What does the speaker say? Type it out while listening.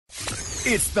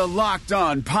It's the Locked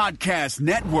On Podcast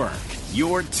Network,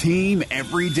 your team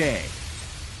every day.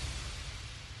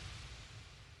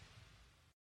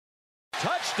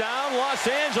 Touchdown, Los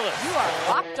Angeles. You are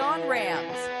Locked On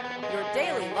Rams, your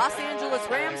daily Los Angeles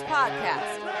Rams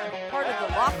podcast. Part of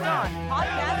the Locked On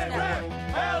Podcast Network,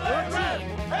 your team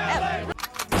every day.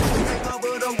 Take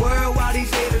over the world while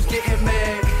these haters getting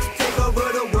mad. Take over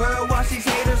the world while these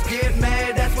haters get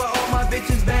mad. That's why all my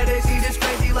bitches mad. They see this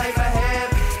crazy life I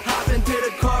have. Hop into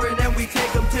the car and then we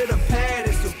take them to the pad.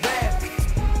 It's a wrap.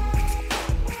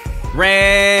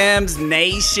 Rams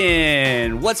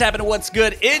Nation, what's happening? What's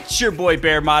good? It's your boy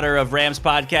Bear Motter of Rams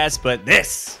Podcast, but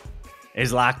this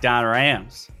is Locked On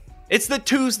Rams. It's the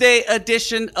Tuesday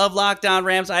edition of Locked On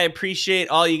Rams. I appreciate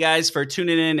all you guys for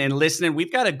tuning in and listening.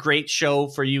 We've got a great show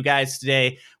for you guys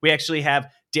today. We actually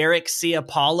have Derek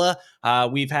Ciapala.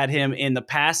 We've had him in the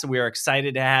past, and we are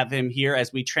excited to have him here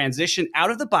as we transition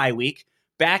out of the bye week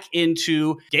back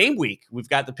into game week. We've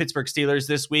got the Pittsburgh Steelers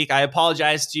this week. I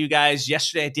apologize to you guys.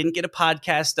 Yesterday, I didn't get a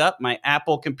podcast up. My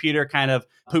Apple computer kind of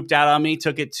pooped out on me,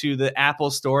 took it to the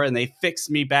Apple store, and they fixed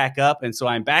me back up. And so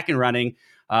I'm back and running.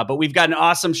 But we've got an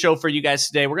awesome show for you guys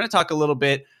today. We're going to talk a little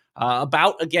bit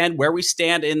about, again, where we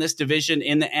stand in this division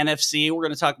in the NFC. We're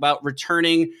going to talk about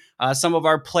returning some of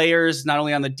our players, not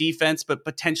only on the defense, but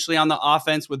potentially on the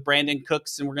offense with Brandon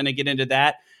Cooks. And we're going to get into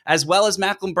that, as well as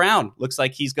Malcolm Brown. Looks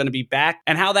like he's going to be back,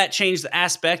 and how that changed the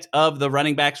aspect of the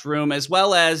running backs room, as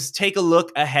well as take a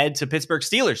look ahead to Pittsburgh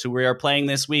Steelers, who we are playing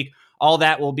this week. All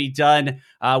that will be done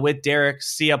with Derek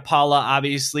Ciapala,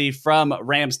 obviously, from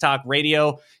Rams Talk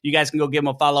Radio. You guys can go give him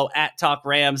a follow at Talk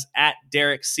Rams, at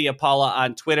Derek Ciapala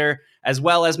on Twitter, as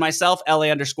well as myself,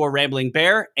 LA_Rambling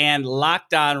Bear, and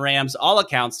Locked On Rams, all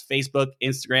accounts, Facebook,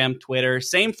 Instagram, Twitter.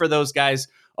 Same for those guys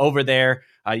over there.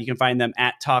 You can find them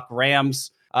at Talk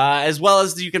Rams. As well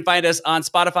as you can find us on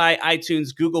Spotify,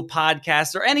 iTunes, Google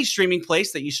Podcasts, or any streaming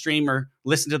place that you stream or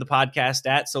listen to the podcast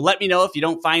at. So let me know if you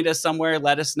don't find us somewhere.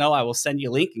 Let us know. I will send you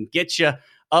a link and get you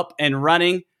up and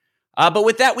running. But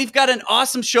with that, we've got an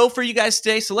awesome show for you guys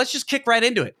today. So let's just kick right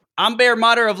into it. I'm Bear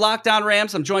Motter of Locked On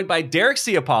Rams. I'm joined by Derek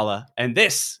Ciapala, and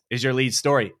this is your lead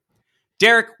story.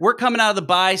 Derek, we're coming out of the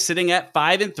bye sitting at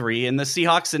 5-3, and the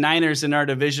Seahawks and Niners in our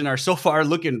division are so far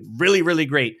looking really, really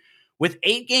great. With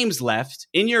 8 games left,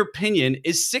 in your opinion,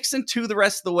 is 6-2 the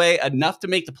rest of the way enough to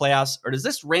make the playoffs, or does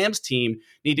this Rams team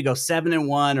need to go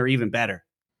 7-1 or even better?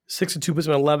 6-2 puts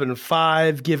them at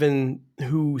 11-5, given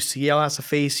who Seattle has to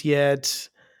face yet.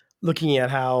 Looking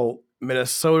at how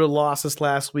Minnesota lost this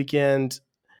last weekend,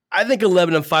 I think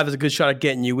 11-5 is a good shot at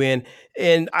getting you in.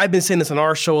 And I've been saying this on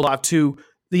our show a lot too.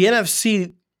 The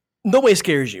NFC, no way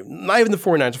scares you. Not even the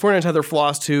 49ers. The 49ers have their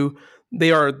flaws too.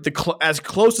 They are as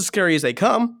close to scary as they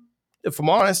come, if I'm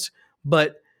honest,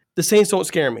 but the Saints don't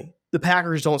scare me. The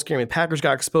Packers don't scare me. The Packers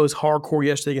got exposed hardcore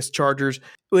yesterday against the Chargers,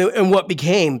 and what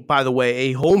became, by the way,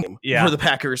 a home game for the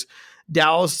Packers.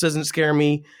 Dallas doesn't scare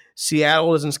me.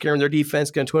 Seattle doesn't scare me. Their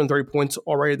defense got 230 points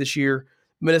already this year.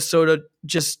 Minnesota,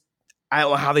 I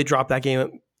don't know how they dropped that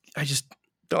game. I just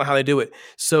don't know how they do it.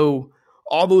 So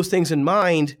all those things in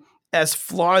mind, as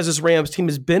flawed as this Rams team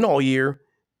has been all year,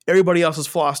 everybody else is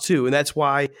flaws too, and that's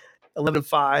why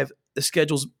 11-5, the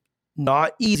schedule's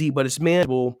not easy, but it's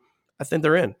manageable. I think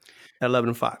they're in at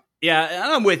 11-5.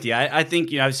 Yeah, I'm with you. I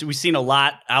think, we've seen a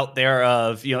lot out there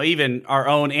of, even our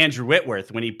own Andrew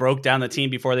Whitworth, when he broke down the team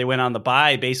before they went on the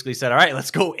bye, basically said, all right,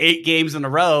 let's go 8 games in a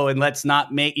row and let's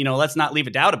not leave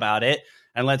a doubt about it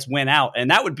and let's win out. And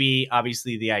that would be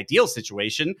obviously the ideal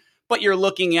situation. But you're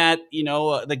looking at,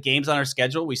 the games on our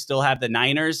schedule. We still have the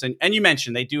Niners. And you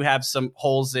mentioned they do have some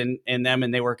holes in them,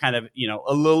 and they were kind of,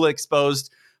 a little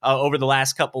exposed over the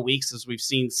last couple weeks, as we've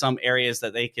seen some areas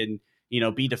that they can,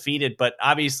 be defeated, but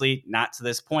obviously not to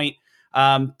this point.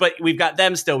 But we've got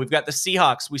them still. We've got the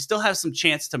Seahawks. We still have some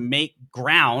chance to make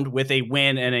ground with a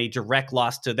win and a direct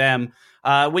loss to them.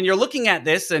 When you're looking at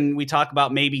this, and we talk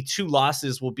about maybe 2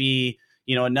 losses will be,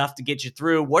 enough to get you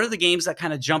through, what are the games that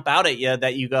kind of jump out at you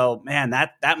that you go, man,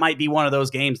 that might be one of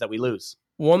those games that we lose?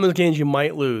 One of those games you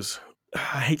might lose.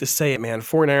 I hate to say it, man.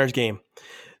 49ers game.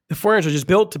 The 49ers are just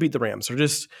built to beat the Rams. They're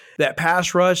just that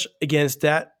pass rush against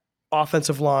that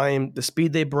offensive line, the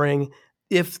speed they bring.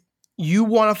 If you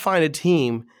want to find a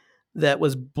team that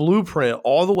was blueprinted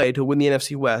all the way to win the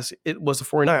NFC West, it was the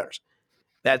 49ers.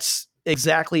 That's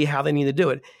exactly how they need to do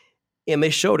it. And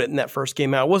they showed it in that first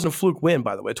game out. It wasn't a fluke win,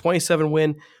 by the way. 27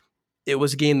 win. It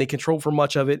was a game they controlled for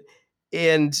much of it.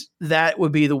 And that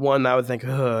would be the one I would think,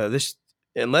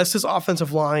 unless this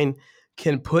offensive line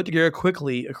can put together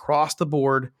quickly across the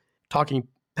board, talking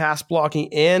pass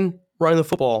blocking and running the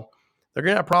football, they're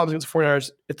going to have problems against the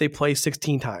 49ers if they play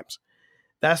 16 times.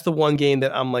 That's the one game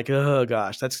that I'm like, oh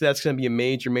gosh, that's going to be a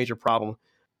major problem.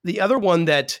 The other one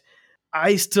that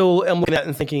I still am looking at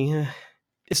and thinking,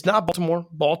 it's not Baltimore.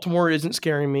 Baltimore isn't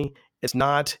scaring me. It's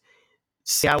not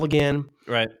Seattle again.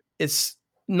 Right. It's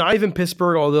not even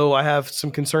Pittsburgh, although I have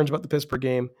some concerns about the Pittsburgh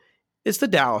game. It's the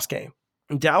Dallas game.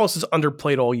 And Dallas is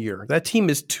underplayed all year. That team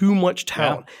is too much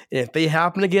talent. Yeah. And if they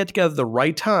happen to get together the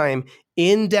right time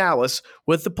in Dallas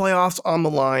with the playoffs on the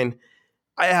line,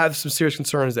 I have some serious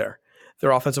concerns there.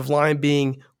 Their offensive line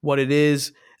being what it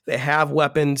is, they have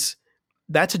weapons.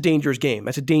 That's a dangerous game.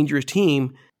 That's a dangerous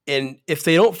team. And if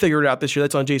they don't figure it out this year,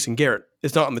 that's on Jason Garrett.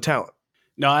 It's not on the talent.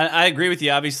 No, I agree with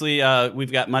you. Obviously,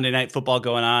 we've got Monday Night Football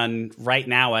going on right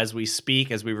now as we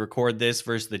speak, as we record this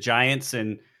versus the Giants.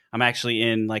 And I'm actually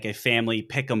in like a family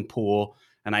pick'em pool,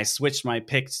 and I switched my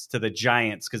picks to the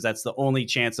Giants because that's the only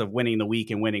chance of winning the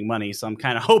week and winning money. So I'm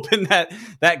kind of hoping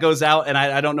that goes out, and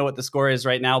I don't know what the score is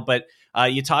right now. But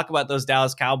you talk about those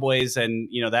Dallas Cowboys, and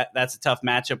that's a tough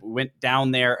matchup. We went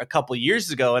down there a couple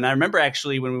years ago, and I remember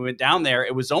actually when we went down there,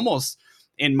 it was almost,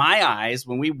 in my eyes,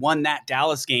 when we won that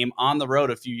Dallas game on the road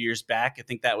a few years back, I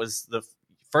think that was the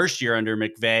first year under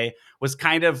McVay, was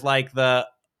kind of like the,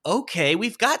 okay,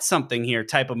 we've got something here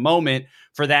type of moment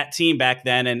for that team back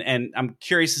then. And I'm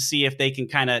curious to see if they can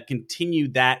kind of continue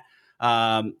that,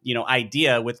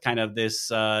 idea with kind of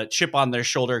this chip on their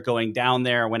shoulder going down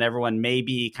there when everyone may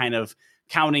be kind of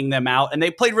counting them out. And they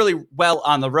played really well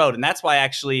on the road. And that's why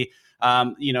actually,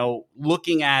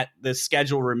 looking at the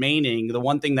schedule remaining, the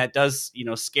one thing that does,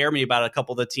 scare me about a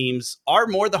couple of the teams are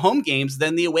more the home games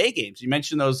than the away games. You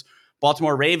mentioned those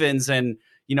Baltimore Ravens, and,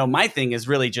 my thing is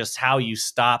really just how you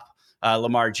stop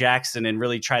Lamar Jackson and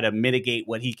really try to mitigate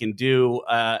what he can do.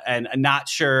 And I'm not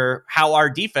sure how our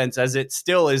defense, as it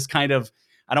still is kind of,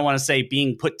 I don't want to say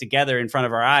being put together in front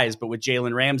of our eyes, but with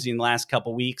Jalen Ramsey in the last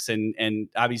couple of weeks and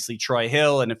obviously Troy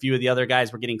Hill and a few of the other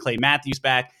guys, we're getting Clay Matthews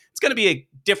back. It's going to be a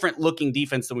different looking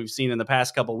defense than we've seen in the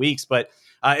past couple of weeks, but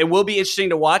it will be interesting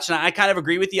to watch. And I kind of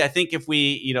agree with you. I think if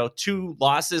we, 2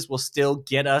 losses will still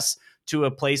get us to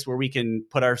a place where we can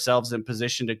put ourselves in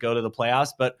position to go to the playoffs,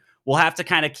 but we'll have to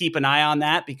kind of keep an eye on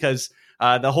that because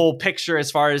the whole picture as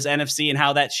far as NFC and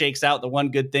how that shakes out, the one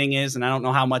good thing is, and I don't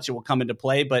know how much it will come into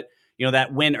play, but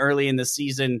that win early in the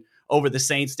season over the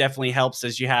Saints definitely helps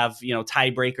as you have,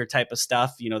 tiebreaker type of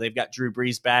stuff. They've got Drew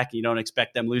Brees back. You don't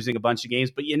expect them losing a bunch of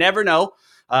games, but you never know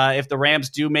if the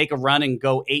Rams do make a run and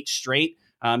go 8 straight,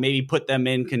 maybe put them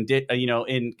in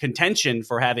contention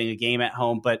for having a game at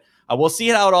home. But we'll see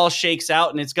how it all shakes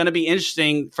out, and it's going to be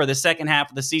interesting for the second half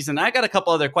of the season. I got a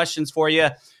couple other questions for you.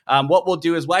 What we'll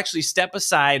do is we'll actually step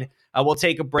aside. We'll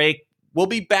take a break. We'll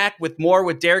be back with more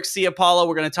with Derek Ciapala.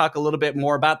 We're going to talk a little bit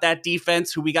more about that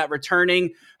defense, who we got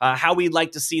returning, how we'd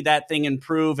like to see that thing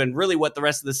improve, and really what the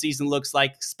rest of the season looks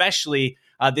like, especially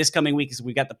this coming week as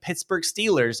we got the Pittsburgh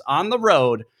Steelers on the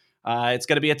road. It's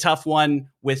going to be a tough one,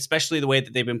 with especially the way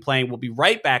that they've been playing. We'll be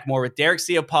right back more with Derek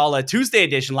Ciapala, Tuesday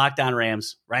edition Lockdown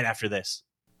Rams, right after this.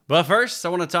 But first, I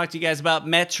want to talk to you guys about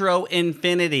Metro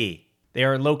Infinity. They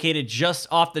are located just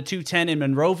off the 210 in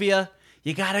Monrovia.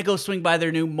 You got to go swing by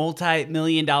their new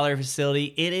multi-million-dollar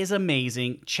facility. It is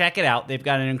amazing. Check it out. They've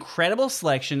got an incredible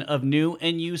selection of new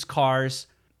and used cars.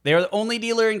 They are the only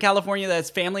dealer in California that's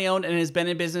family-owned and has been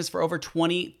in business for over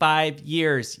 25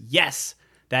 years. Yes,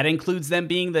 that includes them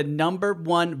being the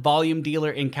 #1 volume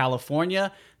dealer in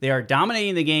California. They are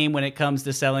dominating the game when it comes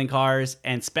to selling cars,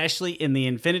 and especially in the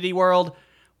Infinity world.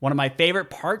 One of my favorite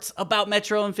parts about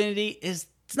Metro Infinity is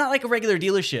it's not like a regular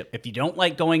dealership. If you don't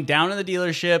like going down to the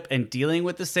dealership and dealing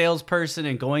with the salesperson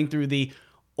and going through the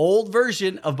old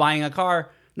version of buying a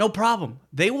car, no problem.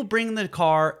 They will bring the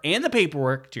car and the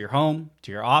paperwork to your home,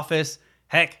 to your office.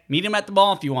 Heck, meet them at the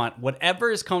mall if you want.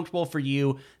 Whatever is comfortable for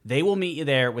you, they will meet you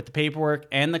there with the paperwork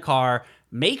and the car.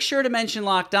 Make sure to mention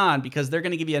Locked On because they're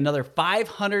going to give you another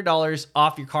 $500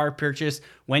 off your car purchase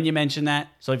when you mention that.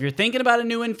 So if you're thinking about a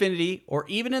new Infinity or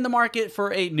even in the market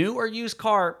for a new or used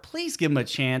car, please give them a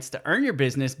chance to earn your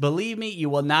business. Believe me, you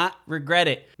will not regret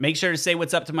it. Make sure to say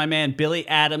what's up to my man, Billy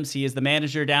Adams. He is the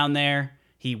manager down there.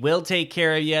 He will take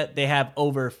care of you. They have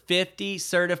over 50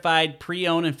 certified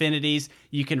pre-owned Infinities.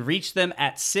 You can reach them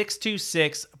at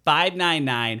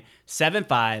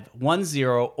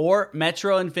 626-599-7510 or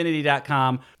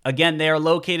metroinfinity.com. Again, they are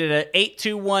located at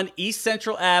 821 East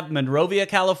Central Ave, Monrovia,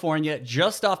 California,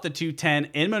 just off the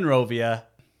 210 in Monrovia.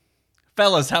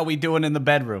 Fellas, how we doing in the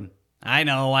bedroom? I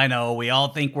know. We all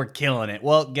think we're killing it.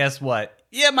 Well, guess what?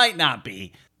 You might not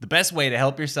be. The best way to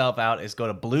help yourself out is go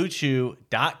to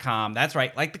bluechew.com. That's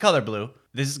right, like the color blue.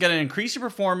 This is going to increase your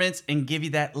performance and give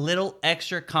you that little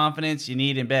extra confidence you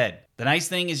need in bed. The nice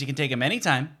thing is you can take them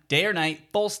anytime, day or night,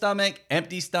 full stomach,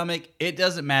 empty stomach, it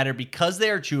doesn't matter. Because they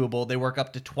are chewable, they work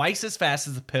up to twice as fast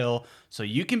as a pill, so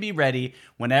you can be ready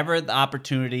whenever the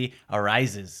opportunity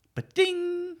arises. But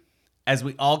ding! As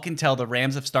we all can tell, the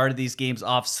Rams have started these games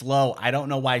off slow. I don't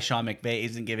know why Sean McVay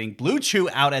isn't giving Blue Chew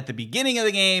out at the beginning of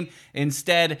the game.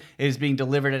 Instead, it is being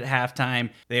delivered at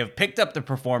halftime. They have picked up the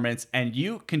performance, and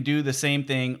you can do the same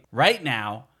thing right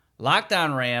now. Locked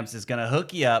On Rams is going to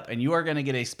hook you up, and you are going to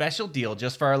get a special deal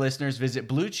just for our listeners. Visit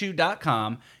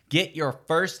BlueChew.com. Get your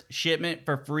first shipment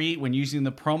for free when using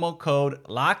the promo code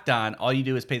LOCKEDON. All you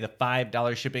do is pay the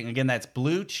 $5 shipping. Again, that's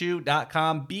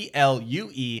BlueChew.com,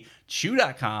 BLUE,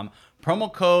 Chew.com.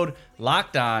 Promo code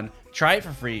LOCKEDON. Try it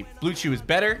for free. Blue Chew is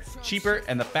better, cheaper,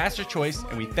 and the faster choice,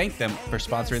 and we thank them for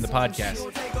sponsoring the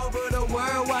podcast. Take over the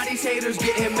world while these haters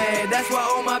getting mad. That's why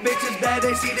all my bitches bad.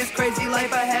 They see this crazy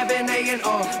life I have and they and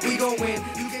all. We gon' win.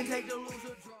 You can take the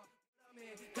loser draw.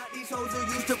 Got these hoes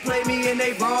who used to play me in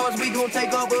they bras. We gon'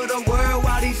 take over the world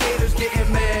while these haters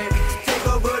getting mad. Take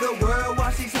over the world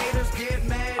while these haters get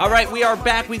mad. All right, we are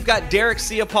back. We've got Derek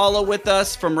Ciapala with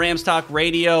us from Rams Talk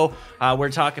Radio.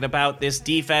 We're talking about this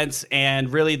defense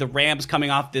and really the Rams coming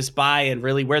off this bye and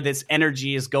really where this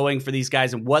energy is going for these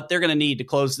guys and what they're going to need to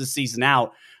close the season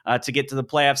out to get to the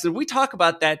playoffs. And we talk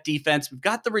about that defense. We've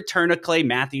got the return of Clay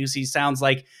Matthews. He sounds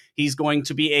like he's going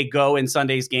to be a go in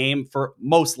Sunday's game for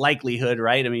most likelihood,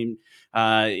 right? I mean,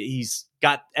 he's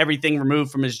got everything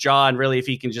removed from his jaw, and really if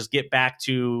he can just get back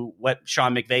to what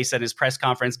Sean McVay said in his press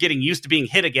conference, getting used to being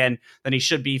hit again, then he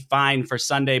should be fine for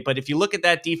Sunday. But if you look at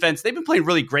that defense, they've been playing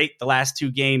really great the last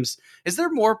two games. Is there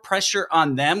more pressure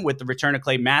on them with the return of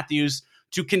Clay Matthews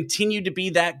to continue to be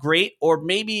that great, or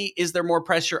maybe is there more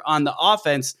pressure on the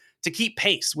offense to keep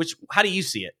pace? How do you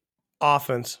see it?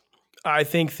 Offense. I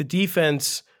think the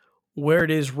defense, where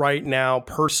it is right now,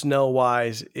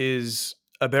 personnel-wise, is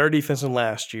a better defense than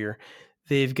last year.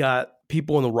 They've got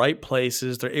people in the right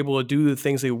places. They're able to do the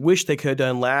things they wish they could have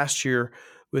done last year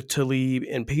with Talib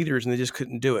and Peters, and they just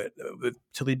couldn't do it. With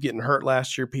Talib getting hurt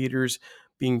last year, Peters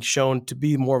being shown to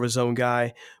be more of his own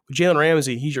guy. With Jalen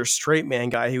Ramsey, he's your straight man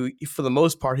guy. He, for the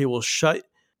most part, he will shut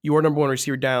your number one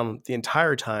receiver down the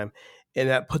entire time, and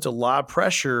that puts a lot of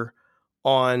pressure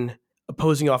on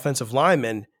opposing offensive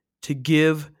linemen to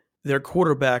give their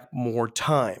quarterback more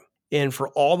time. And for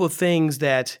all the things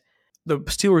that the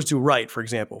Steelers do right, for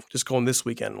example, just going this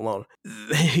weekend alone,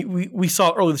 we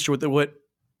saw earlier this year what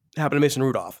happened to Mason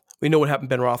Rudolph. We know what happened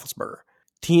to Ben Roethlisberger.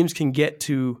 Teams can get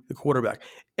to the quarterback.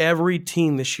 Every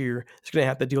team this year is going to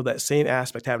have to deal with that same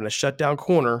aspect, having a shutdown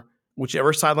corner,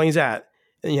 whichever sideline he's at,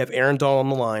 and you have Aaron Donald on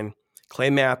the line,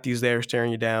 Clay Matthews there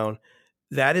staring you down.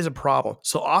 That is a problem.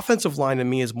 So offensive line to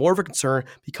me is more of a concern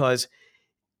because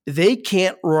they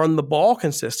can't run the ball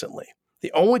consistently.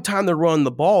 The only time they're running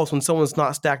the ball is when someone's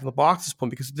not stacking the box at this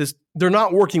point because they're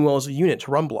not working well as a unit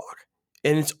to run block.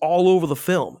 And it's all over the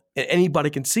film, and anybody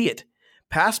can see it.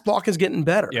 Pass blocking is getting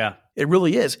better. Yeah. It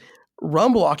really is.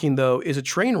 Run blocking, though, is a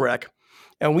train wreck.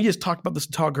 And we just talked about this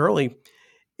to Todd Gurley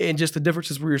and just the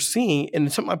differences we were seeing.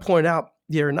 And something I pointed out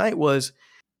the other night was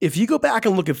if you go back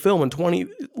and look at film in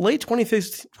late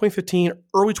 2015,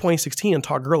 early 2016 on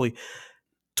Todd Gurley,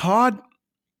 Todd,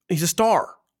 he's a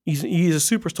star. He's a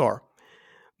superstar.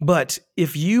 But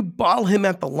if you bottle him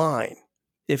at the line,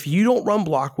 if you don't run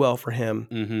block well for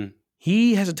him,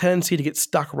 he has a tendency to get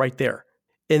stuck right there.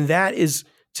 And that is,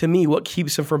 to me, what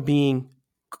keeps him from being,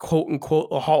 quote unquote,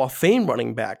 a Hall of Fame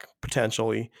running back,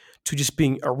 potentially, to just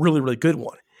being a really, really good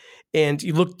one. And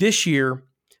you look this year,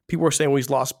 people are saying, well,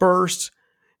 he's lost bursts,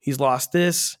 he's lost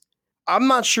this. I'm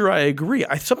not sure I agree.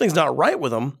 Something's not right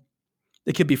with him.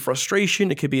 It could be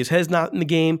frustration. It could be his head's not in the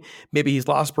game. Maybe he's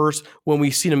lost bursts. When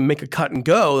we've seen him make a cut and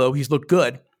go, though, he's looked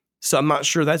good. So I'm not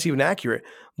sure that's even accurate.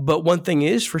 But one thing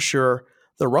is for sure,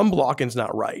 the run blocking's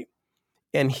not right.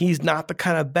 And he's not the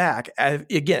kind of back,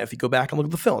 again, if you go back and look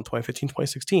at the film, 2015,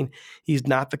 2016, he's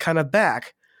not the kind of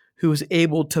back who is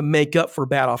able to make up for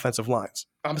bad offensive lines.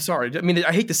 I'm sorry. I mean,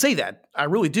 I hate to say that. I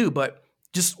really do, but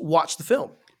just watch the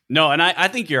film. No, and I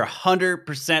think you're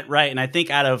 100% right. And I think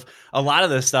out of a lot of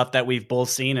the stuff that we've both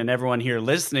seen and everyone here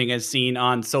listening has seen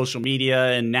on social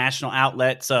media and national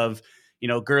outlets of,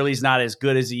 Gurley's not as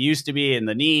good as he used to be in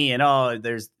the knee and,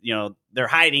 there's, they're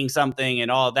hiding something and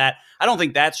all of that. I don't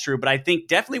think that's true, but I think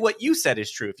definitely what you said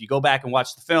is true. If you go back and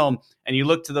watch the film and you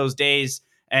look to those days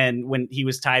and when he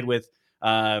was tied with,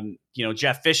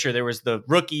 Jeff Fisher, there was the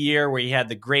rookie year where he had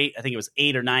the great, I think it was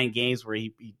 8 or 9 games where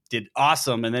he did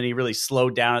awesome. And then he really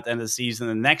slowed down at the end of the season.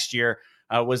 The next year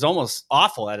was almost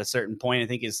awful at a certain point. I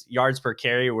think his yards per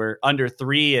carry were under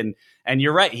 3. And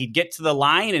you're right. He'd get to the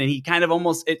line and he kind of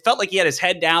it felt like he had his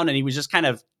head down and he was just kind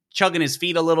of chugging his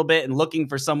feet a little bit and looking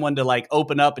for someone to like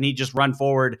open up, and he just run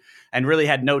forward and really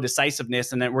had no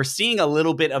decisiveness. And then we're seeing a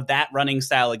little bit of that running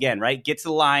style again, right? Get to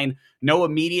the line, no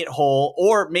immediate hole,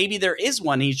 or maybe there is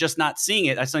one, he's just not seeing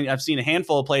it. I've seen a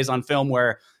handful of plays on film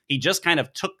where he just kind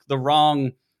of took the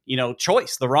wrong,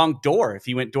 choice, the wrong door. If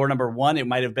he went door number 1, it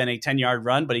might have been a 10-yard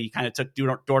run, but he kind of took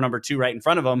door number 2 right in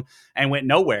front of him and went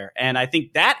nowhere. And I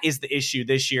think that is the issue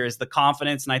this year, is the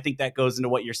confidence. And I think that goes into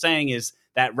what you're saying, is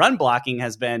that run blocking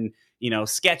has been,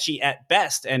 sketchy at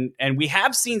best. And we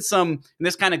have seen some, and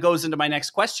this kind of goes into my next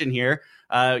question here.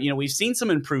 We've seen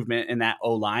some improvement in that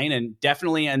O-line, and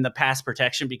definitely in the pass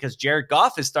protection, because Jared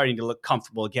Goff is starting to look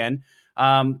comfortable again.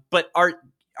 But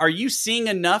are you seeing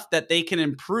enough that they can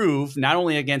improve not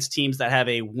only against teams that have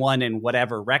a 1 and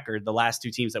whatever record, the last 2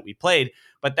 teams that we played,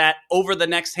 but that over the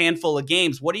next handful of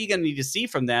games, what are you going to need to see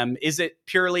from them? Is it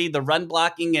purely the run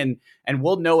blocking, and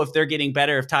we'll know if they're getting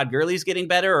better, if Todd Gurley's getting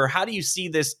better, or how do you see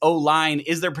this O-line?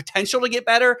 Is there potential to get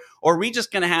better, or are we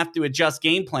just going to have to adjust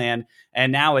game plan?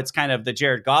 And now it's kind of the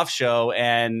Jared Goff show,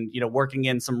 and, working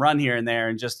in some run here and there,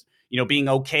 and just, being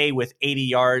okay with 80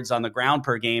 yards on the ground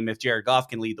per game if Jared Goff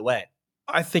can lead the way.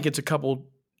 I think it's a couple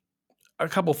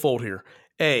fold here.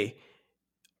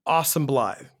 Austin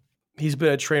Blythe. He's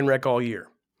been a train wreck all year.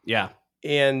 Yeah.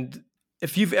 And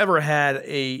if you've ever had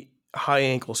a high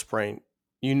ankle sprain,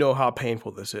 you know how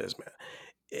painful this is, man.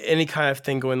 Any kind of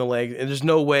thing going in the leg, and there's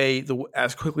no way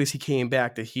as quickly as he came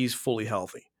back that he's fully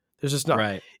healthy. There's just not.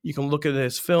 Right. You can look at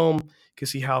his film, you can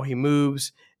see how he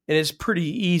moves, and it's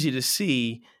pretty easy to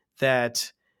see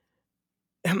that.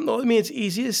 It's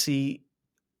easy to see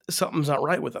something's not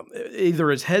right with him. Either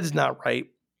his head's not right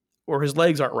or his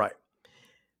legs aren't right.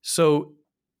 So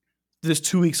this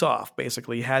 2 weeks off,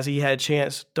 basically, has he had a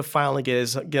chance to finally get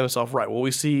himself right? Will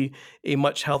we see a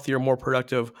much healthier, more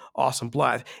productive Austin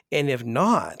Blythe? And if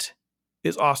not,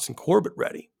 is Austin Corbett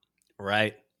ready?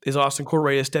 Right. Is Austin Corbett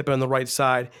ready to step in on the right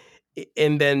side?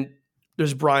 And then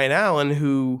there's Brian Allen,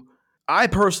 who I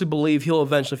personally believe he'll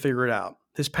eventually figure it out.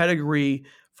 His pedigree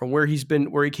from where he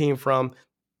came from,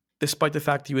 despite the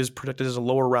fact that he was projected as a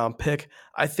lower round pick,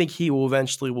 I think he will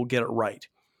eventually get it right.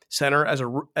 Center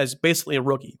as basically a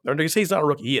rookie. They're going to say he's not a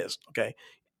rookie. He is. Okay.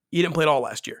 He didn't play at all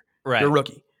last year. Right. You're a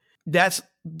rookie. That's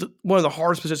one of the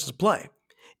hardest positions to play.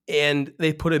 And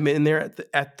they put him in there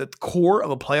at the core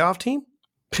of a playoff team.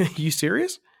 You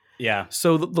serious? Yeah.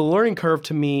 So the learning curve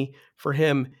to me for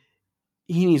him,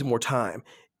 he needs more time.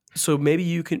 So maybe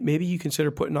you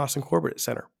consider putting Austin Corbett at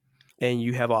center, and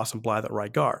you have Austin Blythe at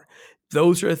right guard.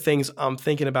 Those are the things I'm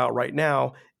thinking about right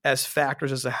now as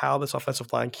factors as to how this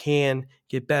offensive line can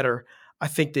get better. I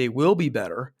think they will be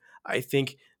better. I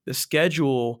think the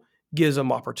schedule gives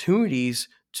them opportunities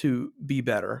to be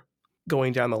better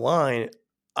going down the line.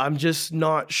 I'm just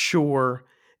not sure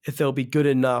if they'll be good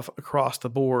enough across the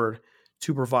board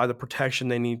to provide the protection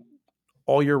they need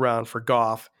all year round for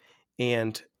Goff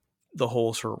and the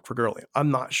holes for Gurley.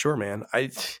 I'm not sure, man.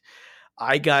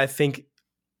 I gotta think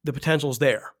the potential's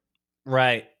there.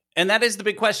 Right. And that is the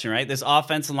big question, right? This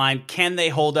offensive line, can they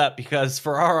hold up? Because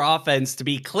for our offense to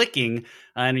be clicking,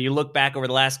 and you look back over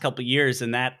the last couple of years,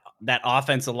 and that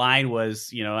offensive line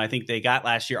was, I think they got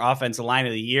last year offensive line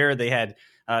of the year. They had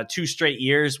 2 straight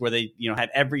years where they, had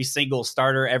every single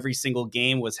starter, every single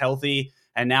game was healthy.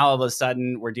 And now all of a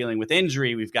sudden we're dealing with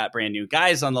injury. We've got brand new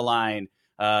guys on the line.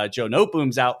 Joe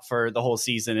Noteboom's out for the whole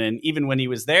season. And even when he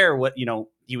was there,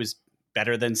 he was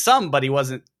better than some, but he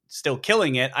wasn't still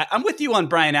killing it. I'm with you on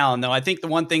Brian Allen, though. I think the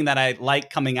one thing that I like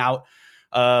coming out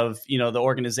of, the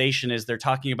organization is they're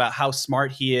talking about how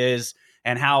smart he is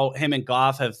and how him and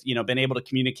Goff have, been able to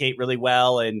communicate really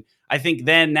well. And I think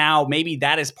then now maybe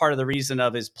that is part of the reason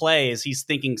of his play is he's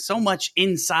thinking so much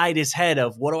inside his head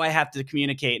of what do I have to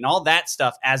communicate and all that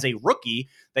stuff as a rookie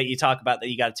that you talk about that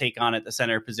you got to take on at the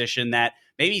center position, that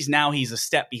maybe he's a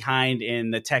step behind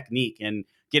in the technique and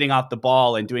getting off the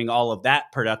ball and doing all of that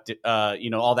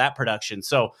all that production.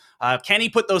 So can he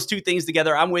put those two things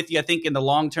together? I'm with you. I think in the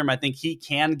long term, I think he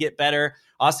can get better.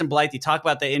 Austin Blythe, you talk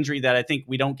about the injury that I think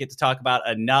we don't get to talk about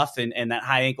enough, and that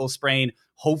high ankle sprain.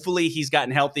 Hopefully he's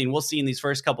gotten healthy, and we'll see in these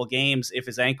first couple games if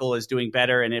his ankle is doing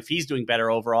better and if he's doing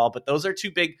better overall. But those are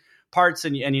two big parts,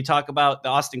 and you talk about the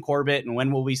Austin Corbett and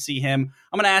when will we see him.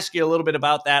 I'm going to ask you a little bit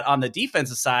about that on the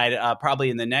defensive side, probably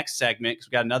in the next segment, because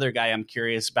we got another guy I'm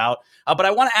curious about. But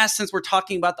I want to ask, since we're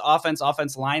talking about the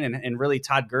offense line and really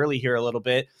Todd Gurley here a little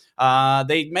bit,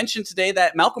 they mentioned today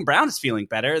that Malcolm Brown is feeling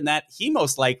better and that he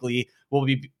most likely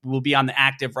will be on the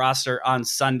active roster on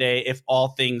Sunday if all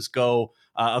things go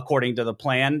according to the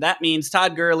plan. That means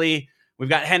Todd Gurley, we've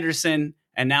got Henderson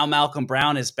and now Malcolm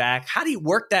Brown is back. How do you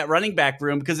work that running back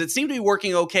room? Because it seemed to be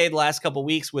working okay the last couple of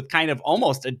weeks with kind of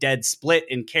almost a dead split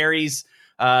in carries.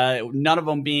 None of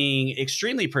them being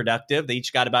extremely productive. They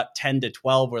each got about 10 to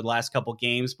 12 over the last couple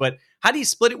games. But how do you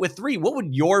split it with three? What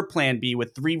would your plan be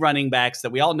with three running backs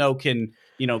that we all know can,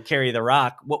 carry the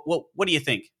rock? What do you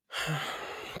think?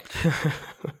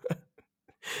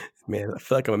 Man, I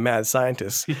feel like I'm a mad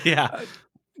scientist. Yeah.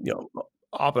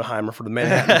 Oppenheimer for the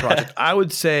Manhattan Project. I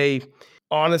would say,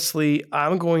 honestly,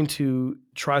 I'm going to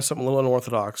try something a little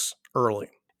unorthodox early.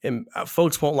 And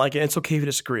folks won't like it. It's okay if you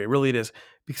disagree. It really is.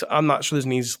 Because I'm not sure there's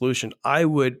an easy solution. I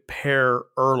would pair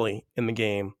early in the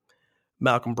game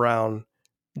Malcolm Brown,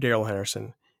 Darrell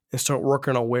Henderson, and start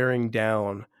working on wearing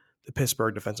down the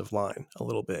Pittsburgh defensive line a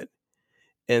little bit.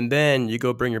 And then you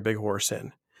go bring your big horse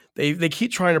in. They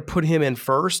keep trying to put him in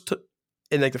first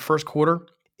in like the first quarter,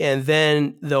 and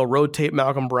then they'll rotate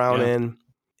Malcolm Brown in,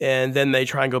 and then they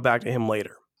try and go back to him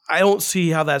later. I don't see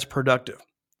how that's productive.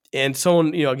 And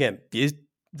someone, again,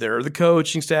 they're the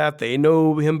coaching staff. They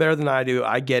know him better than I do.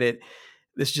 I get it.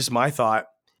 This is just my thought.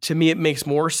 To me, it makes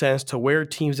more sense to wear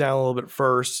teams down a little bit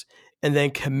first and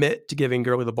then commit to giving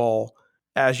Gurley the ball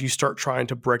as you start trying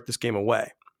to break this game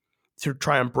away, to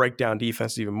try and break down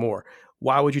defense even more.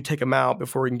 Why would you take him out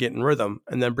before he can get in rhythm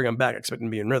and then bring him back expecting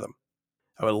to be in rhythm?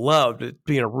 I would love to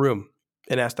be in a room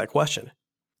and ask that question.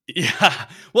 Yeah.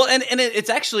 Well, and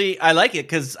it's actually, I like it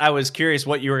because I was curious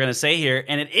what you were going to say here,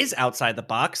 and it is outside the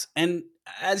box. And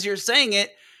as you're saying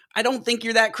it, I don't think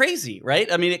you're that crazy,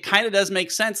 right? I mean, it kind of does make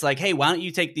sense. Like, hey, why don't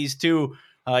you take these two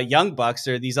young bucks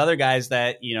or these other guys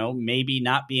that, maybe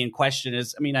not be in question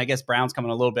I guess Brown's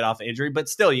coming a little bit off injury, but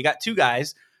still, you got two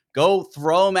guys. Go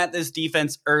throw them at this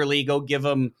defense early. Go give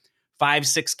them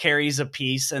 5-6 carries a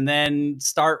piece, and then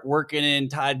start working in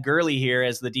Todd Gurley here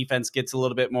as the defense gets a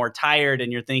little bit more tired.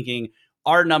 And you're thinking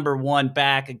our number one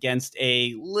back against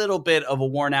a little bit of a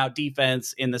worn out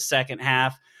defense in the second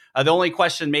half. The only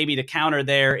question maybe to counter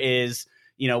there is,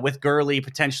 with Gurley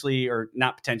potentially, or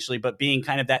not potentially, but being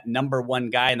kind of that number one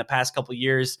guy in the past couple of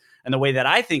years. And the way that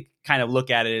I think kind of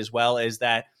look at it as well is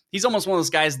that he's almost one of those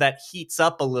guys that heats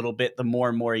up a little bit the more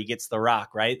and more he gets the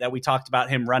rock, right? That we talked about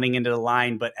him running into the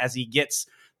line, but as he gets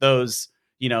those,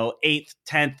 8th,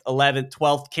 10th, 11th,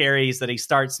 12th carries, that he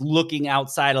starts looking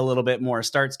outside a little bit more,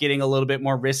 starts getting a little bit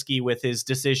more risky with his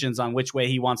decisions on which way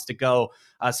he wants to go.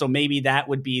 So maybe that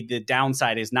would be the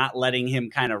downside, is not letting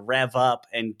him kind of rev up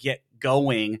and get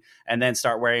going and then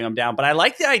start wearing him down. But I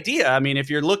like the idea. I mean, if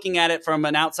you're looking at it from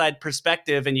an outside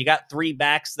perspective and you got three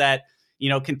backs that,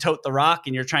 can tote the rock,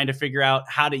 and you're trying to figure out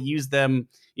how to use them,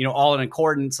 all in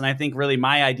accordance. And I think really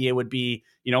my idea would be,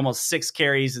 almost 6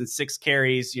 carries and 6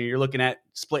 carries. You're looking at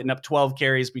splitting up 12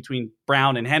 carries between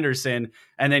Brown and Henderson,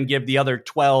 and then give the other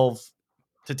 12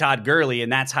 to Todd Gurley.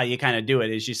 And that's how you kind of do it,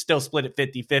 is you still split it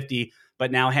 50-50,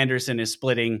 but now Henderson is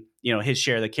splitting, his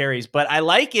share of the carries. But I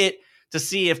like it to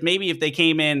see if they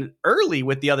came in early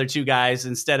with the other two guys,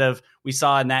 instead of, we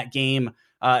saw in that game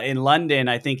in London,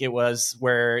 I think it was,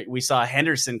 where we saw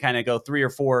Henderson kind of go 3 or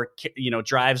 4,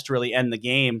 drives to really end the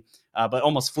game, but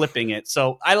almost flipping it.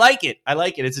 So I like it.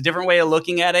 It's a different way of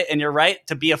looking at it. And you're right,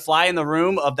 to be a fly in the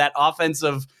room of that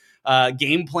offensive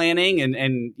game planning.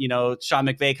 And Sean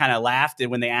McVay kind of laughed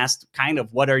when they asked kind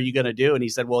of, what are you going to do? And he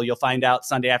said, well, you'll find out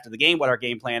Sunday after the game what our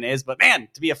game plan is. But man,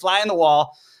 to be a fly in the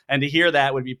wall and to hear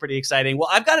that would be pretty exciting. Well,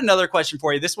 I've got another question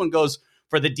for you. This one goes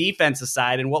for the defensive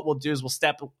side. And what we'll do is we'll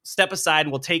step aside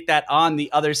and we'll take that on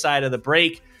the other side of the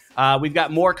break. We've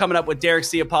got more coming up with Derek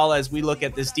Ciapala as we look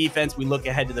at this defense. We look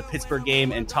ahead to the Pittsburgh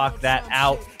game and talk that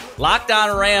out. Locked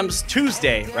On Rams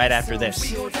Tuesday, right after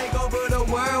this. We gon' take over the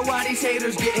world while these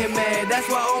haters getting mad. That's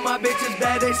why all my bitches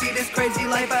bad. They see this crazy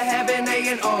life I have in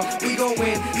A&R. We gon'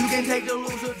 win. You can take the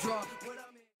loser draw.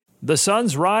 The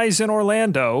Suns rise in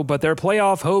Orlando, but their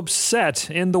playoff hopes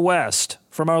set in the West.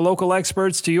 From our local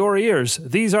experts to your ears,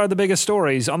 these are the biggest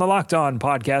stories on the Locked On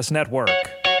Podcast Network.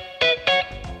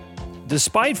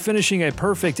 Despite finishing a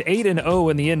perfect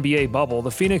 8-0 in the NBA bubble,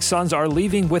 the Phoenix Suns are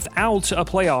leaving without a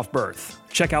playoff berth.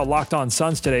 Check out Locked On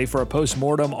Suns today for a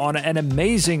post-mortem on an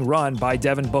amazing run by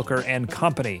Devin Booker and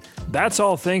company. That's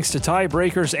all thanks to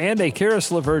tiebreakers and a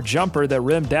Karis LeVert jumper that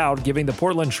rimmed out, giving the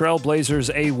Portland Trail Blazers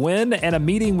a win and a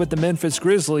meeting with the Memphis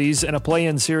Grizzlies in a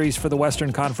play-in series for the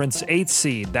Western Conference 8th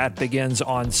seed. That begins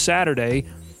on Saturday.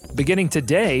 Beginning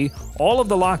today, all of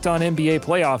the Locked On NBA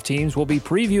playoff teams will be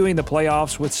previewing the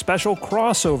playoffs with special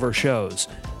crossover shows.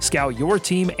 Scout your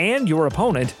team and your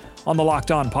opponent on the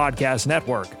Locked On Podcast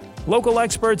Network. Local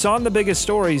experts on the biggest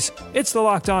stories. It's the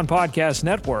Locked On Podcast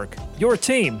Network. Your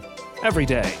team every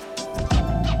day.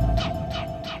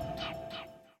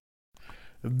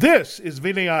 This is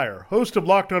Vinny Iyer, host of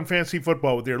Locked On Fantasy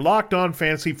Football, with your Locked On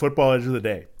Fantasy Football Edge of the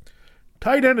Day.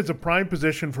 Tight end is a prime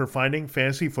position for finding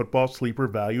fantasy football sleeper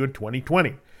value in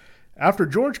 2020. After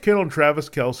George Kittle and Travis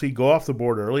Kelce go off the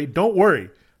board early, don't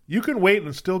worry. You can wait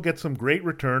and still get some great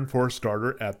return for a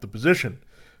starter at the position.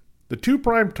 The two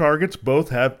prime targets both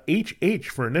have HH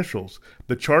for initials,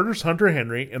 the Chargers' Hunter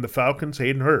Henry and the Falcons'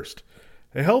 Hayden Hurst.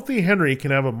 A healthy Henry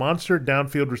can have a monster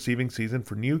downfield receiving season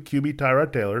for new QB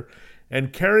Tyrod Taylor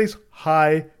and carries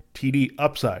high TD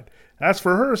upside. As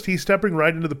for Hurst, he's stepping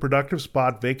right into the productive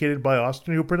spot vacated by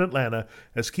Austin Hooper in Atlanta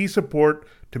as key support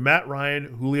to Matt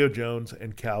Ryan, Julio Jones,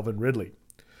 and Calvin Ridley.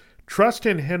 Trust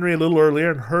in Henry a little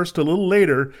earlier and Hurst a little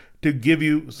later to give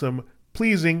you some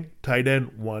pleasing tight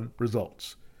end 1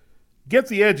 results. Get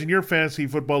the edge in your fantasy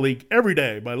football league every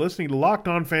day by listening to Locked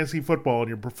On Fantasy Football on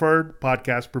your preferred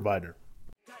podcast provider.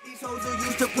 These hoes who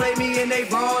used to play me in they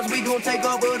bras, we gon' take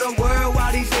over the world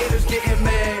while these haters getting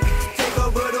mad. Take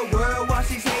over the world while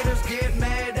these haters get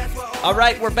mad. That's what All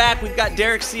right, we're back. We've got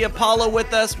Derek Ciapala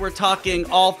with us. We're talking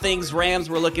all things Rams.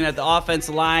 We're looking at the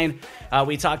offensive line.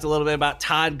 We talked a little bit about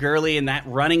Todd Gurley and that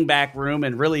running back room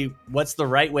and really what's the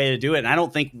right way to do it. And I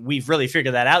don't think we've really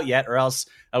figured that out yet, or else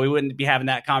we wouldn't be having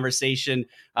that conversation.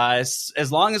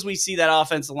 As long as we see that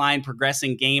offensive line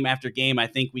progressing game after game, I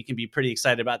think we can be pretty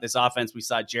excited about this offense. We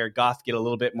saw Jared Goff get a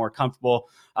little bit more comfortable.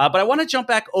 But I want to jump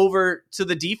back over to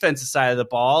the defensive side of the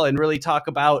ball and really talk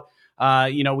about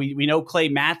we know Clay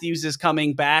Matthews is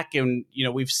coming back, and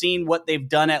we've seen what they've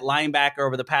done at linebacker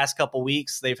over the past couple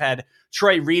weeks. They've had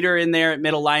Troy Reeder in there at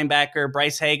middle linebacker.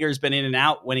 Bryce Hager's been in and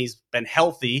out when he's been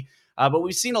healthy. But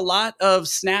we've seen a lot of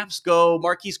snaps go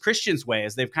Marquise Christian's way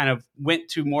as they've kind of went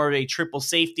to more of a triple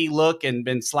safety look and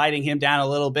been sliding him down a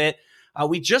little bit.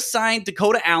 We just signed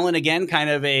Dakota Allen again,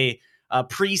 kind of a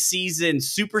preseason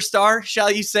superstar, shall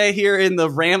you say, here in the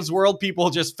Rams world. People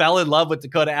just fell in love with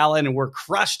Dakota Allen and were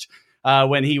crushed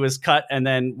when he was cut. And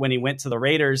then when he went to the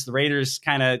Raiders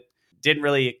kind of didn't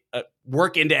really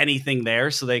work into anything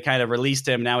there. So they kind of released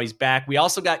him. Now he's back. We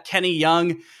also got Kenny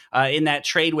Young in that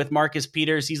trade with Marcus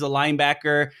Peters. He's a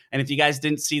linebacker. And if you guys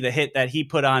didn't see the hit that he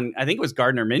put on, I think it was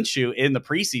Gardner Minshew in the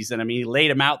preseason. I mean, he laid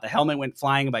him out. The helmet went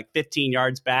flying like 15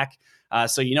 yards back.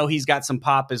 So he's got some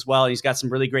pop as well. He's got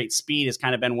some really great speed. It's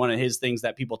kind of been one of his things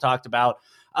that people talked about.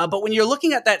 But when you're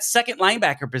looking at that second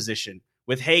linebacker position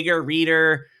with Hager,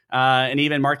 Reeder, and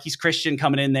even Marquise Christian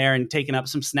coming in there and taking up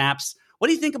some snaps, what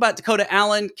do you think about Dakota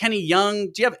Allen, Kenny Young?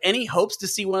 Do you have any hopes to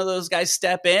see one of those guys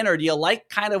step in, or do you like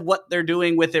kind of what they're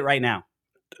doing with it right now?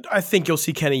 I think you'll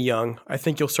see Kenny Young. I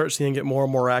think you'll start seeing him get more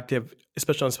and more active,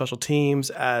 especially on special teams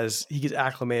as he gets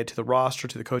acclimated to the roster,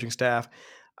 to the coaching staff.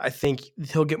 I think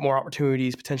he'll get more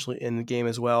opportunities potentially in the game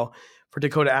as well. For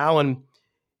Dakota Allen,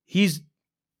 he's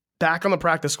back on the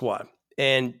practice squad,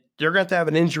 and they're going to have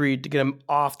an injury to get him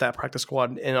off that practice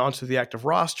squad and onto the active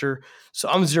roster. So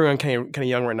I'm zeroing on Kenny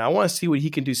Young right now. I want to see what he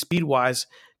can do speed-wise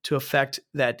to affect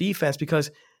that defense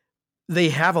because they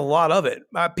have a lot of it.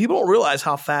 People don't realize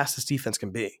how fast this defense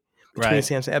can be. Between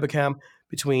Samson Ebukam,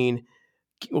 between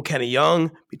Kenny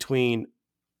Young, between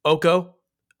Oko.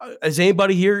 Has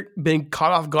anybody here been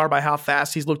caught off guard by how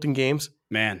fast he's looked in games?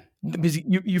 Man. Because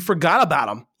you forgot about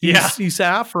him. You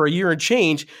sat out for a year and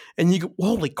change, and you go,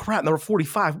 holy crap, number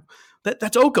 45.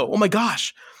 That's Oko. Oh my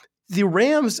gosh. The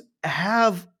Rams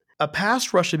have a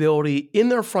pass rush ability in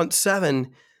their front seven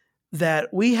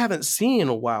that we haven't seen in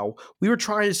a while. We were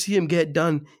trying to see him get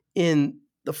done in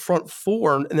the front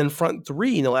four and then front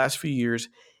three in the last few years.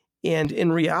 And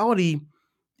in reality,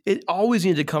 it always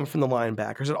needed to come from the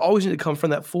linebackers. It always needed to come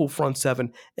from that full front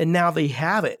seven. And now they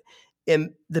have it.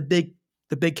 And the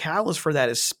big catalyst for that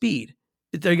is speed.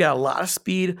 They got a lot of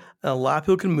speed, and a lot of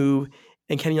people can move,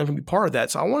 and Kenny Young can be part of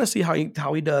that. So I want to see how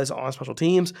he does on special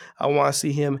teams. I want to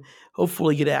see him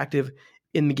hopefully get active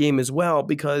in the game as well,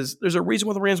 because there's a reason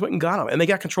why the Rams went and got him, and they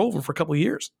got control of him for a couple of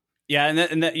years. Yeah,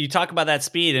 and you talk about that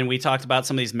speed, and we talked about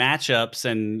some of these matchups,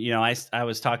 and I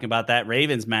was talking about that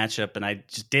Ravens matchup, and I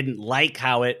just didn't like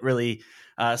how it really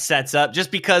sets up,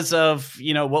 just because of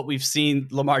what we've seen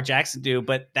Lamar Jackson do.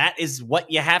 But that is what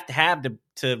you have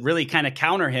to really kind of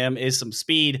counter him, is some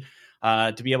speed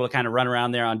to be able to kind of run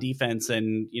around there on defense.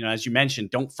 And as you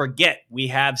mentioned, don't forget we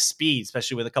have speed,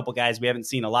 especially with a couple guys we haven't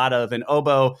seen a lot of. And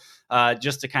Obo,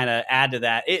 just to kind of add to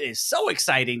that, it is so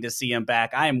exciting to see him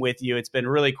back. I am with you. It's been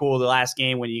really cool the last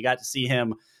game when you got to see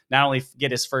him not only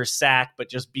get his first sack, but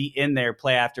just be in there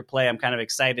play after play. I'm kind of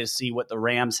excited to see what the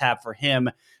Rams have for him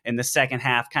in the second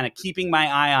half, kind of keeping my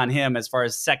eye on him as far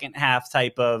as second half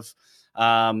type of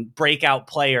breakout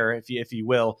player, if you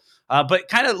will. But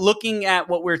kind of looking at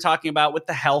what we're talking about with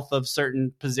the health of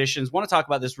certain positions, want to talk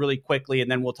about this really quickly, and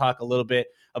then we'll talk a little bit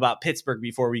about Pittsburgh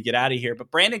before we get out of here.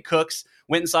 But Brandon Cooks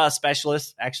went and saw a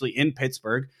specialist actually in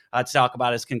Pittsburgh to talk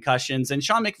about his concussions. And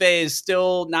Sean McVay is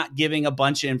still not giving a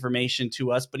bunch of information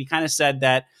to us, but he kind of said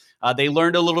that they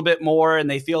learned a little bit more and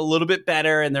they feel a little bit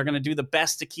better, and they're going to do the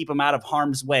best to keep him out of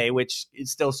harm's way, which it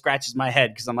still scratches my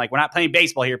head because I'm like, we're not playing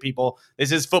baseball here, people.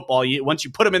 This is football. Once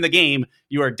you put him in the game,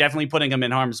 you are definitely putting him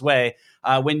in harm's way.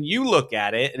 When you look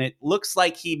at it, and it looks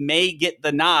like he may get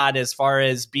the nod as far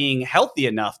as being healthy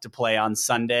enough to play on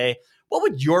Sunday, what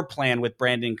would your plan with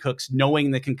Brandon Cooks,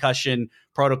 knowing the concussion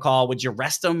protocol? Would you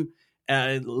rest him?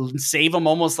 Save him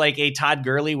almost like a Todd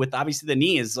Gurley with obviously the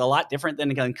knee is a lot different than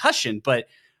a concussion, but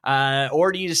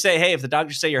or do you just say, hey, if the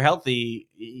doctors say you're healthy,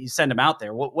 you send him out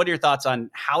there? What are your thoughts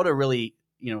on how to really,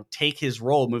 take his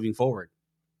role moving forward?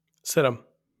 Sit him.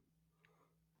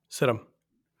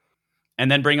 And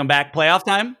then bring him back playoff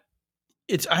time?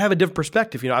 I have a different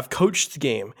perspective. I've coached the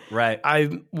game. Right.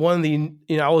 I'm one of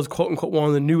the, I was quote unquote one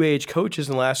of the new age coaches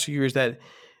in the last few years that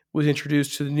was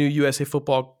introduced to the new USA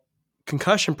Football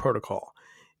concussion protocol.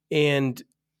 And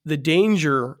the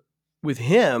danger with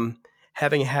him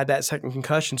having had that second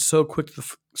concussion so quick,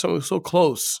 so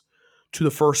close to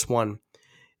the first one,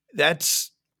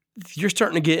 you're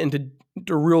starting to get into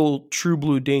the real true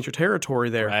blue danger territory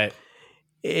there. Right.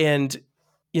 And,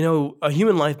 a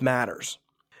human life matters.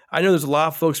 I know there's a lot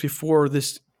of folks before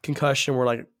this concussion were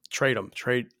like, trade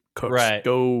Cooks, right.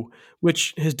 Go,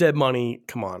 which his dead money,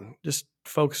 come on, just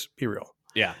folks, be real.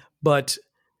 Yeah. But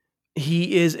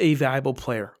he is a valuable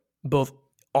player, both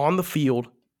on the field,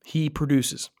 he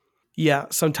produces. Yeah,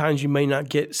 sometimes you may not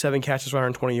get 7 catches,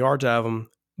 120 yards out of him,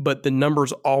 but the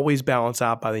numbers always balance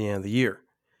out by the end of the year.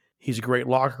 He's a great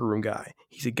locker room guy.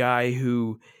 He's a guy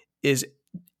who is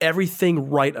everything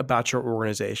right about your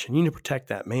organization. You need to protect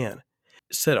that man.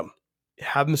 Sit him.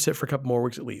 Have him sit for a couple more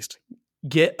weeks at least.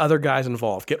 Get other guys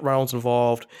involved. Get Reynolds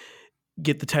involved.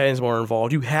 Get the tight ends more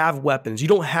involved. You have weapons. You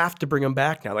don't have to bring them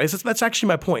back now. That's actually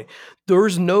my point.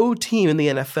 There's no team in the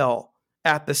NFL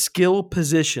at the skill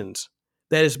positions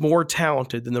that is more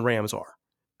talented than the Rams are.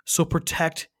 So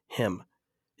protect him.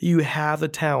 You have the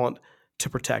talent to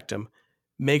protect him.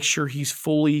 Make sure he's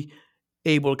fully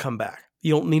able to come back.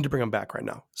 You don't need to bring him back right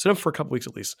now. Sit him for a couple weeks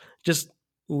at least. Just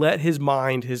let his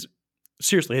mind, his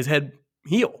head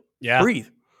heal. Yeah. Breathe.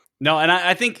 No, and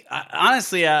I think,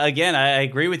 honestly, again, I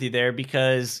agree with you there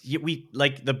because we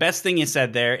like the best thing you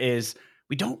said there is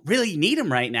we don't really need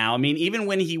him right now. I mean, even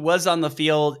when he was on the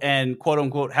field and quote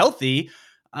unquote healthy,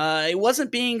 it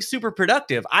wasn't being super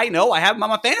productive. I know I have him on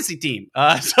my fantasy team.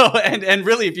 And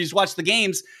really, if you just watch the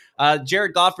games,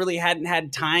 Jared Goff really hadn't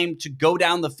had time to go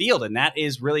down the field. And that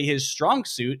is really his strong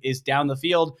suit is down the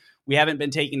field. We haven't been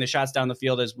taking the shots down the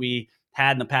field as we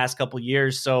had in the past couple of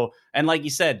years. So, and like you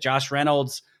said, Josh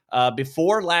Reynolds,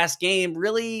 before last game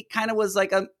really kind of was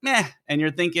like a meh. And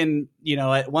you're thinking,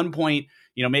 at one point,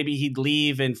 maybe he'd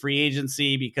leave in free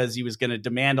agency because he was going to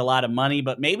demand a lot of money,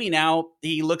 but maybe now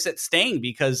he looks at staying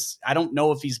because I don't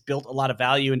know if he's built a lot of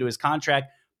value into his contract,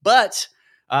 but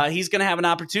he's going to have an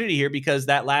opportunity here because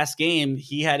that last game,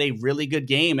 he had a really good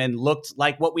game and looked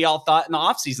like what we all thought in the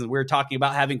offseason. We were talking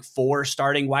about having 4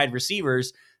 starting wide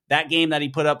receivers. That game that he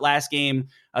put up last game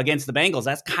against the Bengals,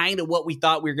 that's kind of what we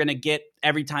thought we were going to get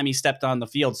every time he stepped on the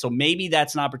field. So maybe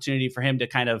that's an opportunity for him to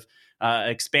kind of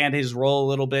expand his role a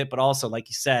little bit. But also, like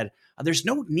you said, there's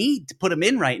no need to put him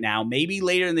in right now. Maybe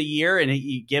later in the year and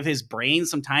you give his brain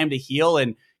some time to heal.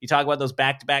 And you talk about those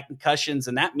back-to-back concussions,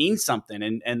 and that means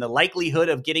something. And the likelihood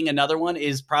of getting another one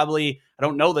is probably, I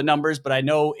don't know the numbers, but I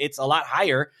know it's a lot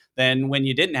higher than when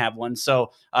you didn't have one.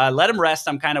 So let him rest.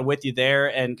 I'm kind of with you there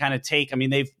and kind of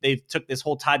they've took this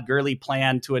whole Todd Gurley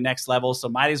plan to a next level. So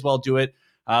might as well do it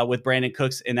with Brandon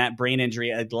Cooks in that brain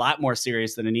injury, a lot more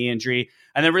serious than a knee injury.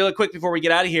 And then really quick before we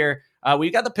get out of here,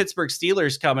 we've got the Pittsburgh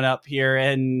Steelers coming up here,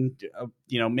 and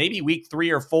maybe week 3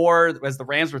 or 4, as the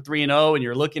Rams were 3-0, and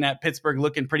you're looking at Pittsburgh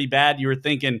looking pretty bad. You were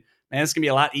thinking, man, it's gonna be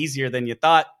a lot easier than you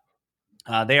thought.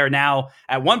 They are now,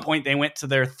 at one point, they went to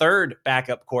their 3rd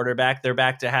backup quarterback. They're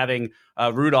back to having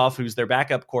Rudolph, who's their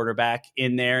backup quarterback,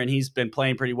 in there, and he's been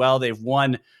playing pretty well. They've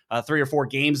won 3 or 4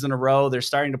 games in a row. They're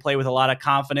starting to play with a lot of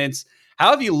confidence. How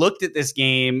have you looked at this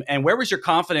game, and where was your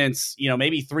confidence,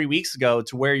 maybe 3 weeks ago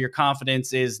to where your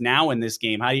confidence is now in this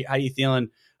game? How are you feeling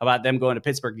about them going to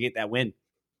Pittsburgh to get that win?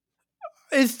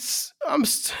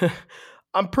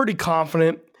 I'm pretty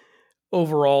confident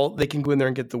overall they can go in there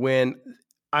and get the win.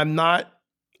 I don't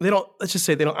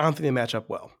think they match up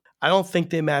well. I don't think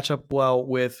they match up well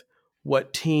with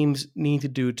what teams need to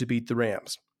do to beat the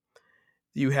Rams.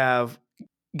 You have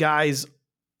guys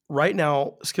right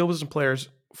now, skill position players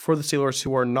for the Steelers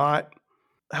who are not,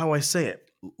 how do I say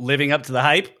it? Living up to the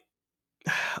hype?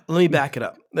 Let me back it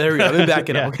up. There we go. Let me back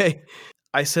it Yeah. up, okay?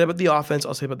 I said about the offense,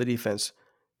 I'll say about the defense.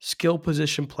 Skill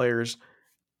position players,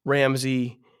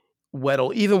 Ramsey,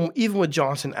 Weddle, even with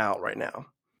Johnson out right now,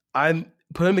 I'm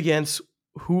put him against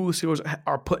who the Steelers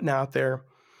are putting out there.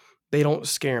 They don't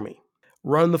scare me.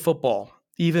 Run the football,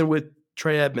 even with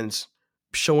Trey Edmonds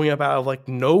showing up out of like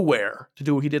nowhere to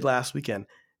do what he did last weekend.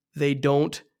 They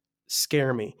don't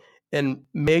scare me. And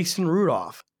Mason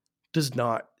Rudolph does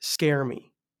not scare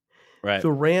me. Right.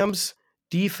 The Rams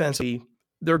defensively,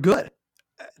 they're good.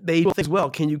 They do things well.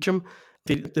 Can you catch them?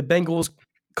 The Bengals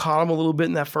caught them a little bit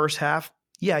in that first half.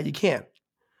 Yeah, you can.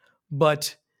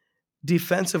 But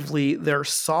defensively, they're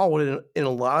solid in a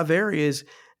lot of areas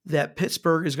that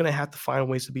Pittsburgh is going to have to find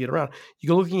ways to beat around. You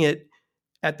go looking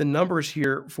at the numbers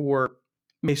here for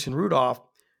Mason Rudolph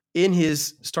in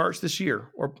his starts this year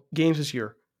or games this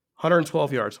year.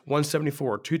 112 yards,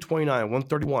 174, 229,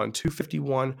 131,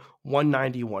 251,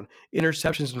 191.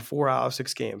 Interceptions in 4 out of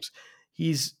 6 games.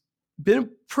 He's been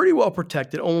pretty well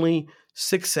protected, only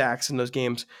 6 sacks in those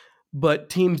games, but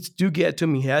teams do get to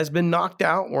him. He has been knocked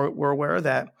out. We're aware of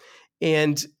that.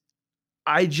 And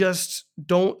I just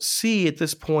don't see at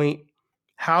this point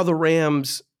how the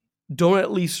Rams don't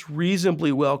at least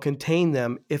reasonably well contain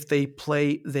them if they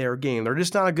play their game. They're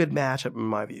just not a good matchup in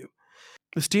my view.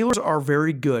 The Steelers are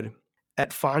very good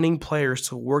at finding players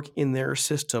to work in their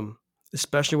system,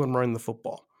 especially when running the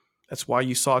football. That's why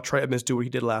you saw Trey Edmonds do what he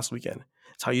did last weekend.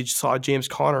 It's how you saw James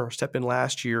Conner step in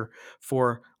last year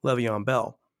for Le'Veon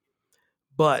Bell.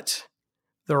 But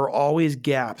there are always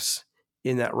gaps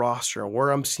in that roster. Where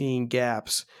I'm seeing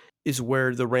gaps is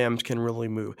where the Rams can really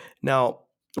move. Now,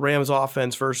 the Rams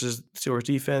offense versus Steelers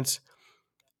defense,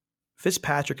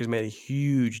 Fitzpatrick has made a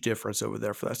huge difference over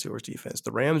there for that Steelers defense.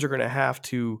 The Rams are going to have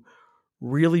to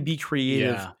really be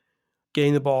creative,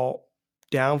 getting the ball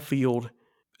downfield,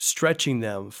 stretching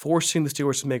them, forcing the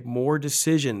Steelers to make more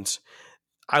decisions.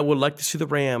 I would like to see the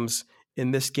Rams in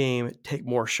this game take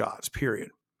more shots, period.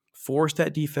 Force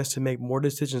that defense to make more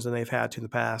decisions than they've had to in the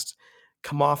past.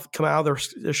 Come out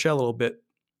of their shell a little bit.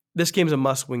 This game's a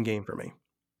must-win game for me.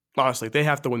 Honestly, they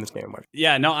have to win this game.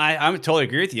 Yeah, no, I totally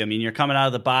agree with you. I mean, you're coming out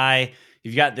of the bye.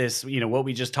 You've got this, what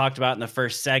we just talked about in the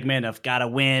first segment of got to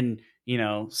win,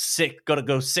 go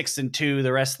 6-2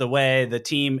 the rest of the way. The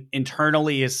team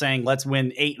internally is saying, let's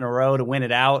win 8 in a row to win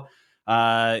it out.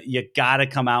 You got to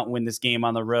come out and win this game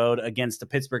on the road against the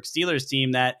Pittsburgh Steelers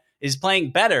team that is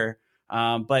playing better.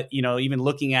 But, even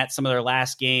looking at some of their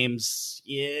last games,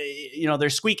 they're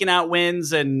squeaking out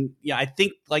wins. And I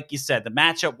think, like you said, the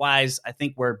matchup wise, I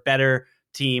think we're a better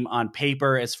team on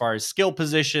paper as far as skill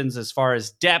positions, as far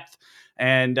as depth.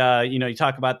 And, you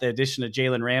talk about the addition of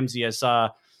Jalen Ramsey. I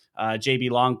saw JB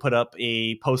Long put up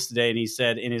a post today, and he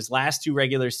said in his last 2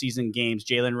 regular season games,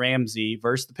 Jalen Ramsey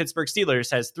versus the Pittsburgh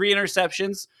Steelers has 3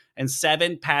 interceptions and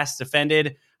 7 pass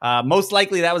defended. Most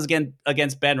likely that was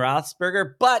against Ben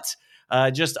Roethlisberger, but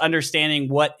just understanding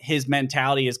what his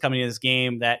mentality is coming into this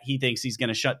game, that he thinks he's going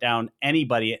to shut down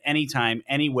anybody at any time,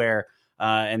 anywhere.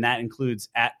 And that includes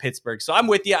at Pittsburgh. So I'm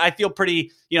with you. I feel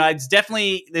pretty, it's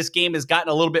definitely, this game has gotten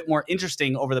a little bit more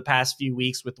interesting over the past few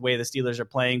weeks with the way the Steelers are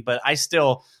playing. But I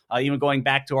still, even going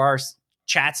back to our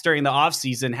chats during the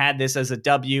offseason, had this as a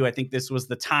W. I think this was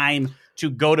the time to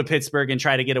go to Pittsburgh and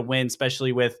try to get a win,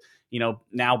 especially with,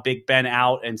 now Big Ben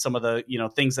out and some of the,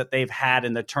 things that they've had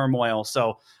in the turmoil.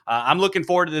 So I'm looking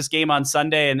forward to this game on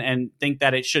Sunday and think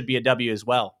that it should be a W as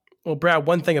well. Well, Brad,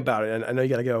 one thing about it, and I know you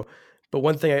got to go, but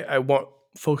one thing I want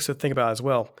folks to think about as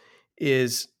well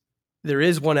is there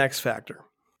is one X factor.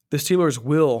 The Steelers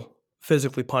will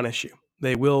physically punish you.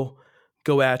 They will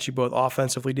go at you both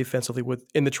offensively, defensively,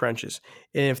 in the trenches.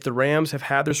 And if the Rams have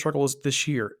had their struggles this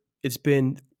year, it's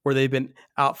been where they've been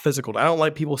out physical. I don't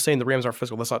like people saying the Rams aren't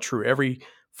physical. That's not true. Every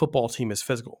football team is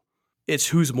physical. It's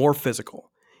who's more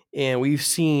physical. And we've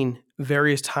seen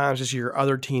various times this year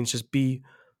other teams just be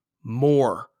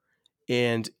more.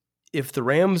 And if the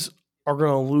Rams are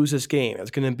going to lose this game, it's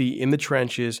going to be in the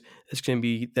trenches. It's going to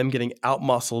be them getting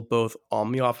out-muscled both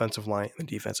on the offensive line and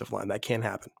the defensive line. That can't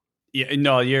happen. Yeah,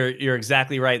 no, you're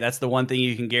exactly right. That's the one thing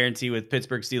you can guarantee with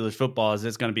Pittsburgh Steelers football is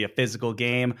it's going to be a physical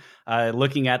game.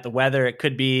 Looking at the weather, it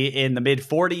could be in the mid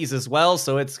 40s as well.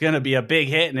 So it's going to be a big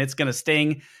hit and it's going to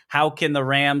sting. How can the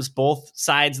Rams, both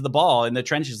sides of the ball in the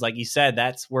trenches, like you said,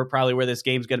 that's probably where this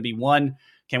game's going to be won.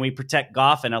 Can we protect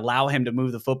Goff and allow him to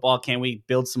move the football? Can we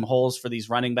build some holes for these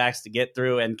running backs to get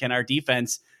through? And can our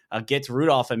defense get to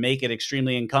Rudolph and make it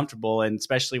extremely uncomfortable? And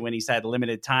especially when he's had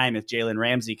limited time, if Jalen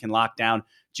Ramsey can lock down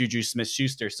Juju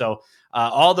Smith-Schuster. So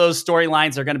all those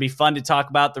storylines are going to be fun to talk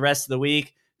about the rest of the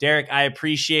week. Derek, I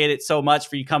appreciate it so much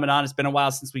for you coming on. It's been a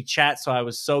while since we chat, so I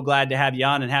was so glad to have you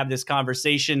on and have this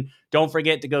conversation. Don't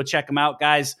forget to go check them out,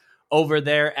 guys, over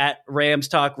there at Rams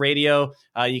Talk Radio.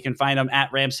 You can find them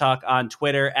at Rams Talk on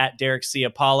Twitter, at Derek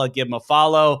Ciapala. Give them a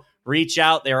follow. Reach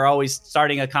out. They're always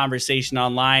starting a conversation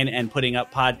online and putting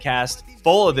up podcasts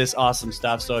full of this awesome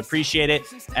stuff. So I appreciate it.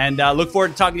 And look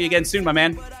forward to talking to you again soon, my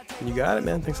man. You got it,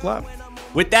 man. Thanks a lot.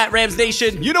 With that, Rams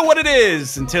Nation, you know what it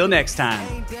is. Until next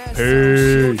time.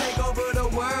 Peace.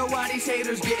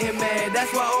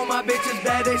 That's why all my bitches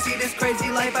bad. They see this crazy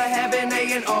life I have in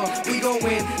A&R. We gon'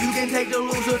 win. You can take the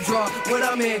lose or draw. What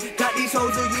I'm in. Got these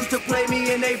hoes who used to play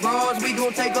me in they bras. We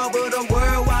gon' take over the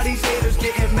world while these haters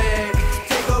getting mad.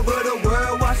 Take over the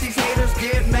world while these haters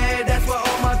get mad. That's why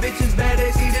all my bitches bad.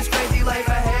 They see this crazy life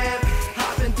I have.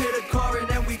 Hop into the car and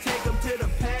then we take them to the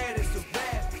pad. It's a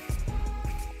wrap.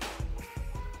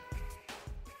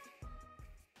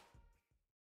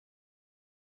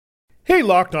 Hey,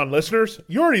 Locked On listeners,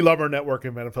 you already love our network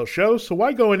of NFL shows, so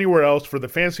why go anywhere else for the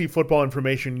fantasy football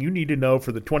information you need to know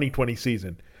for the 2020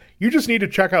 season? You just need to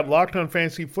check out Locked On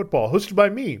Fantasy Football, hosted by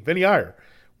me, Vinny Iyer.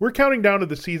 We're counting down to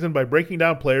the season by breaking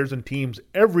down players and teams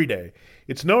every day.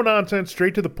 It's no nonsense,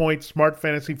 straight to the point, smart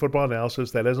fantasy football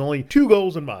analysis that has only two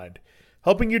goals in mind: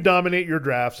 helping you dominate your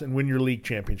drafts and win your league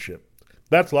championship.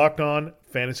 That's Locked On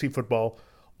Fantasy Football,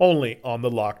 only on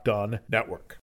the Locked On Network.